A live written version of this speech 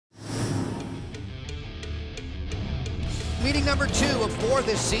Meeting number 2 of 4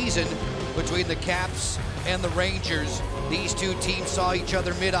 this season between the Caps and the Rangers. These two teams saw each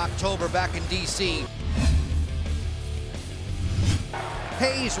other mid-October back in D.C.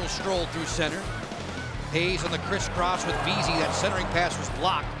 Hayes will stroll through center. Hayes on the crisscross with Vesey. That centering pass was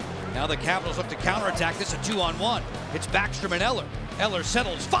blocked. Now the Capitals look to counterattack. This is a 2-on-1. It's Backstrom and Eller. Eller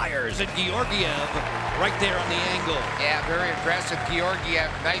settles, fires, and Georgiev right there on the angle. Yeah, very aggressive.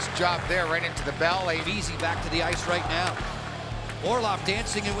 Georgiev, nice job there, right into the belly. Vesey back to the ice right now. Orlov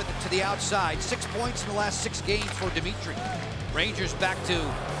dancing in with it to the outside. 6 points in the last 6 games for Dimitri. Rangers back to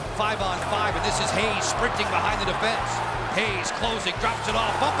 5-on-5, and this is Hayes sprinting behind the defense. Hayes closing, drops it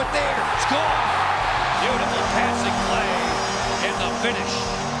off, bump it there, score! Beautiful passing play, and the finish.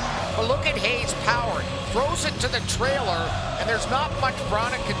 But look at Hayes' power. Throws it to the trailer, and there's not much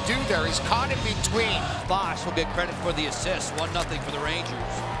Vrana can do there. He's caught in between. Bosch will get credit for the assist. 1-0 for the Rangers.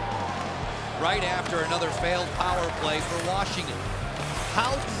 Right after another failed power play for Washington.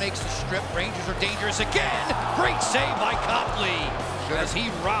 Howden makes the strip. Rangers are dangerous again. Great save by Copley as he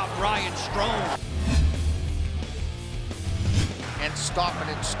robbed Ryan Strome. And stopping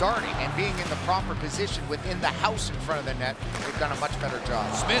and starting and being in the proper position within the house in front of the net. They've done a much better job.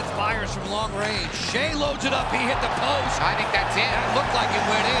 Smith fires from long range. Shea loads it up. He hit the post. I think that's it. That looked like it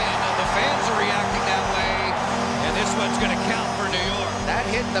went in. The fans are reacting that way. And this one's going to count for New York. That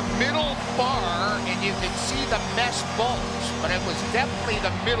hit the middle bar, and you can see the mesh bulge. But it was definitely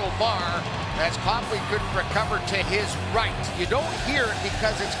the middle bar as Copley couldn't recover to his right. You don't hear it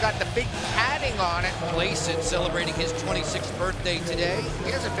because it's got the big padding on it. Clayson celebrating his 26th birthday today.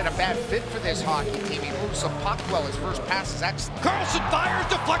 He hasn't been a bad fit for this hockey team. He moves the puck well. His first pass is excellent. Carlson fires,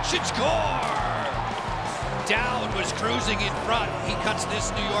 deflection, score! Dowd was cruising in front. He cuts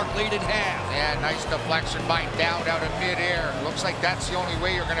this New York lead in half. Yeah, nice deflection by Dowd out of midair. Looks like that's the only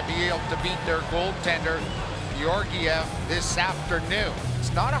way you're going to be able to beat their goaltender, Georgiev, this afternoon.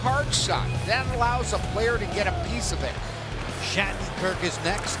 It's not a hard shot. That allows a player to get a piece of it. Shattenkirk is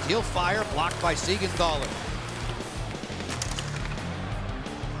next. He'll fire, blocked by Siegenthaler.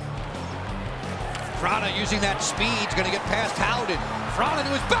 Vrana using that speed, is going to get past Howden. Vrana to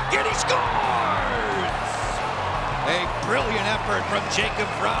his back, and he scores! A brilliant effort from Jacob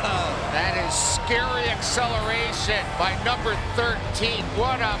Vrana. That is scary acceleration by number 13.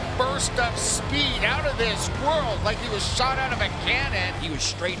 What a burst of speed out of this world, like he was shot out of a cannon. He was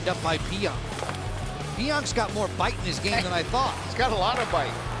straightened up by Pionk. Pionk's got more bite in his game than I thought. He's got a lot of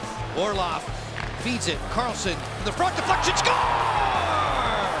bite. Orlov feeds it. Carlson in the front, deflection, score!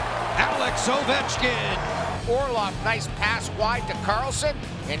 Alex Ovechkin. Orlov, nice pass wide to Carlson,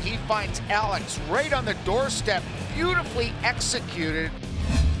 and he finds Alex right on the doorstep. Beautifully executed.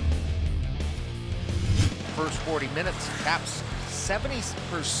 First 40 minutes, Caps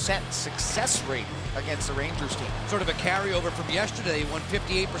 70% success rate against the Rangers team. Sort of a carryover from yesterday. Won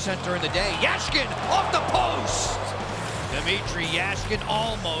 58% during the day. Yashkin off the post. Dmitry Yashkin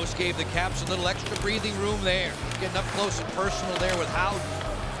almost gave the Caps a little extra breathing room there. Getting up close and personal there with Howden.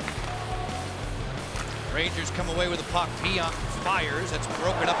 Rangers come away with the puck. Pionk fires. That's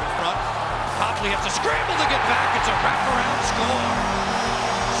broken up in front. Copley has to scramble to get back. It's a wraparound score.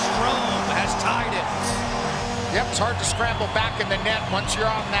 Strome has tied it. Yep, it's hard to scramble back in the net once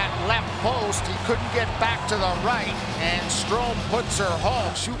you're on that left post. He couldn't get back to the right, and Strome puts her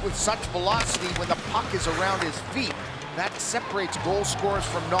home. Shoot with such velocity when the puck is around his feet. That separates goal scorers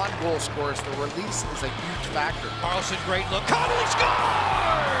from non-goal scorers. The release is a huge factor. Carlson, great look. Connolly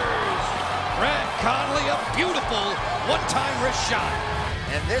scores! Brad Connolly, a beautiful one-time wrist shot.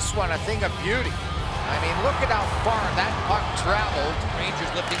 And this one, a thing of beauty. I mean, look at how far that puck traveled. Rangers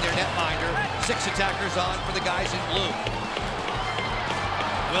lifting their netminder. 6 attackers on for the guys in blue.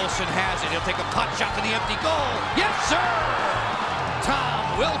 Wilson has it. He'll take a pot shot to the empty goal. Yes, sir!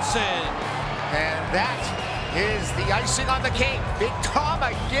 Tom Wilson. And that is the icing on the cake. Big Tom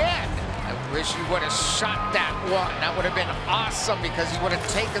again. I wish he would have shot that one. That would have been awesome because he would have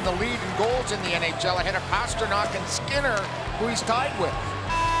taken the lead in goals in the NHL ahead of Pasternak and Skinner, who he's tied with.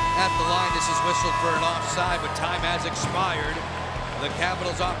 At the line, this is whistled for an offside, but time has expired. The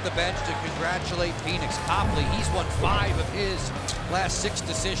Capitals off the bench to congratulate Phoenix. Copley, he's won 5 of his last 6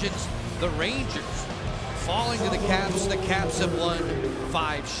 decisions. The Rangers falling to the Caps. The Caps have won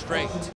 5 straight.